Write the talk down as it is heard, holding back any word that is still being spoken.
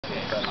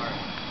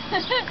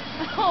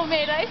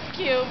Homemade ice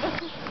cube.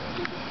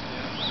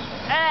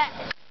 Yeah,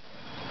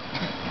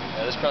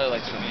 this probably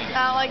likes me.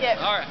 I don't like it.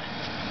 Alright.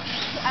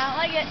 I don't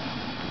like it.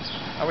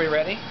 Are we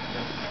ready?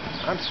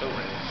 I'm so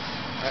ready.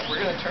 Alright, we're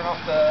going to turn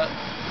off the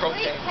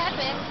propane. Wait, tap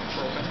it.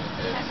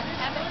 Tap it.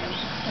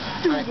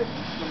 Alright,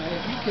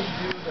 if you can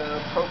do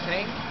the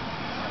propane.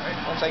 Alright,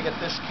 once I get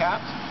this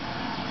capped.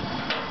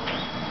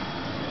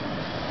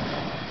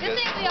 Good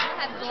thing we all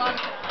have gloves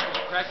on. Did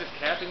you practice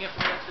capping it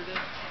from yesterday?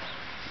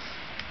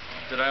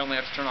 Did I only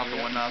have to turn off the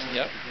one nozzle?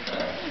 Yep.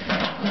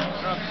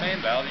 Turn off the main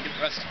valve, you get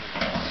the rest of it.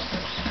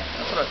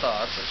 That's what I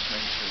thought. That's just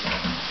making sure.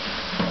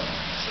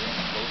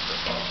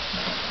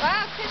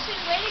 Wow,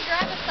 Christian, way to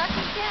grab a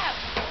sucking cap.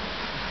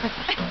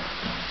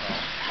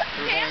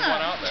 There was only one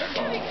out there. That's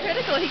gonna be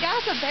critical. He got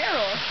us a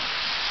barrel.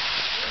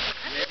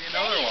 Maybe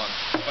another one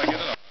if I get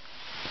it up.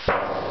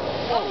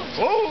 Oh.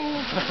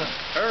 Whoa!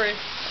 Hurry.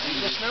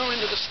 Into the snow,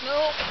 into the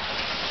snow.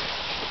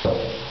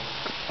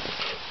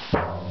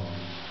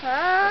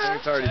 I think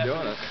it's already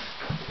doing it.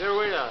 There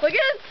we go. Look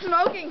at it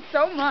smoking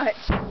so much.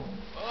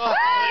 Oh,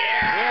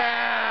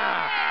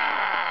 Yeah!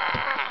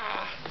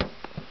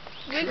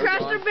 We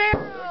crushed a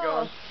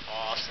barrel.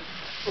 Awesome.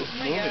 Oh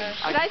my gosh.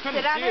 Should I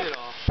sit on it?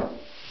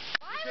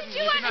 Why would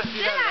you want to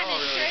sit on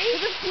it, Trey?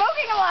 Because it's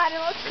smoking a lot and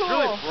it looks It's cool.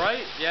 really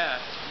bright. Yeah.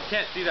 You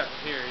can't see that from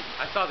here.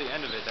 I saw the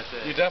end of it. That's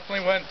it. You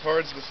definitely went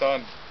towards the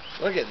sun.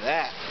 Look at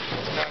that.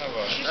 It's kind of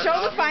a...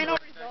 Show the final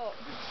result.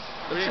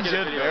 We didn't That's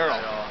a get a good video barrel. of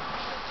it at all.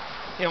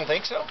 You don't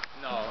think so?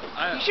 No.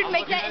 You should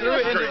make that into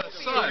into a the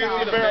sun.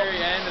 the very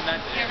end and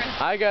that's it.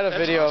 I got a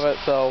video of it,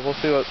 so we'll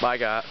see what I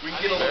got. We can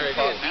get a little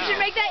fun. You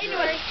should make that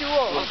into a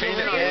stool. We'll paint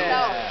it for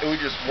yourself. and we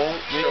just won't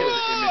show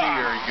the image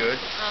very good.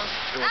 And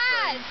we'll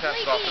try and it's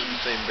test off in leaking.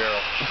 the same barrel.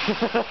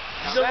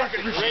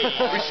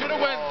 We should have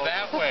went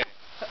that way.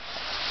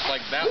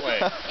 Like that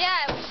way.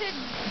 Yeah, we should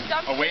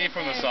jump Away in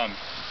from the there. sun.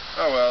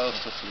 Oh well,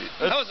 that's so sweet.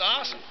 That was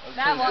awesome.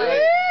 That was.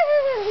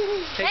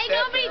 Take Hey,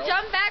 that nobody barrel.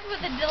 jump back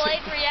with a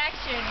delayed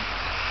reaction.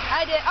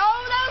 I did. Oh,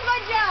 that was